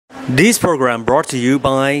This program brought to you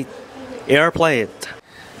by Playit.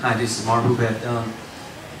 Hi, this is Pubate.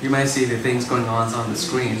 You might see the things going on the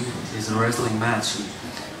screen. It's a wrestling match,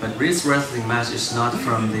 but this wrestling match is not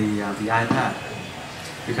from the iPad,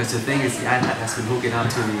 because the thing is the iPad has been hooked up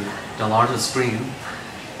to the larger screen,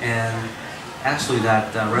 and actually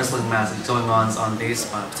that wrestling match is going on this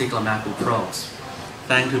particular MacBook Pros,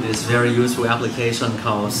 thanks to this very useful application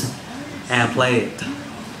called Playit.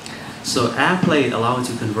 So Playit allows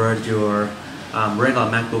you to convert your regular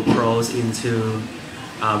MacBook Pros into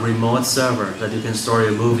a remote server that you can store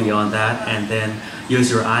your movie on that, and then use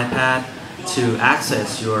your iPad to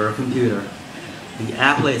access your computer. The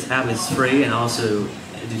Playit app is free, and also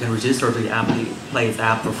you can register to the Playit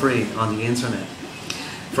app for free on the internet.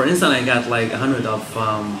 For instance, I got like 100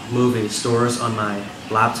 of movie stores on my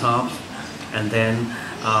laptop, and then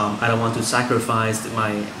I don't want to sacrifice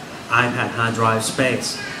my iPad hard drive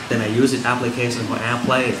space. Then I use the application for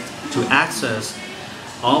Playit to access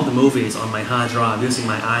all the movies on my hard drive using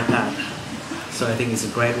my iPad. So I think it's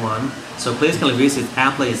a great one. So please can visit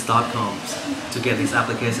applayit.com to get this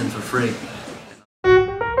application for free.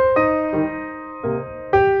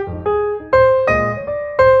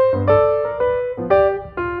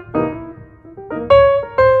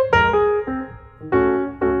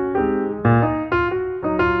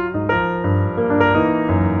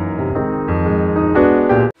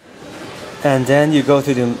 And then you go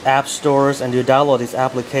to the app stores and you download this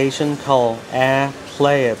application called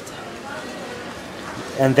Playit.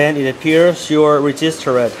 And then it appears your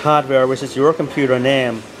registered hardware, which is your computer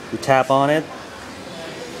name. You tap on it.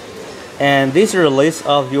 And this is a list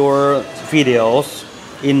of your videos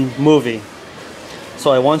in movie.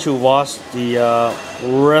 So I want to watch the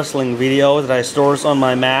wrestling video that I stored on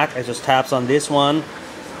my Mac. I just taps on this one.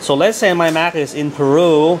 So let's say my Mac is in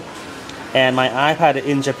Peru and my iPad is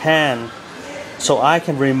in Japan. So I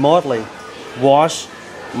can remotely watch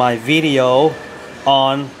my video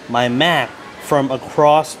on my Mac from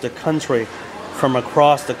across the country, from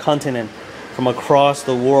across the continent, from across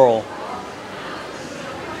the world.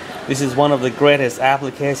 This is one of the greatest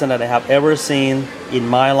applications that I have ever seen in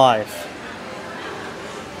my life.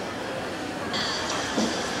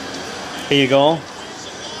 Here you go.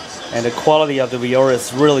 And the quality of the video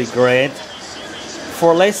is really great.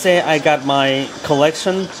 For let's say I got my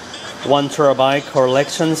collection, 1 terabyte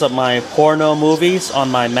collections of my porno movies on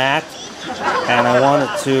my Mac, and I wanted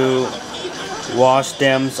to watch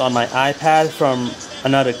them on my iPad from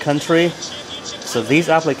another country. So this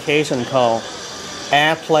application called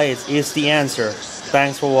Playit is the answer.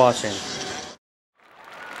 Thanks for watching.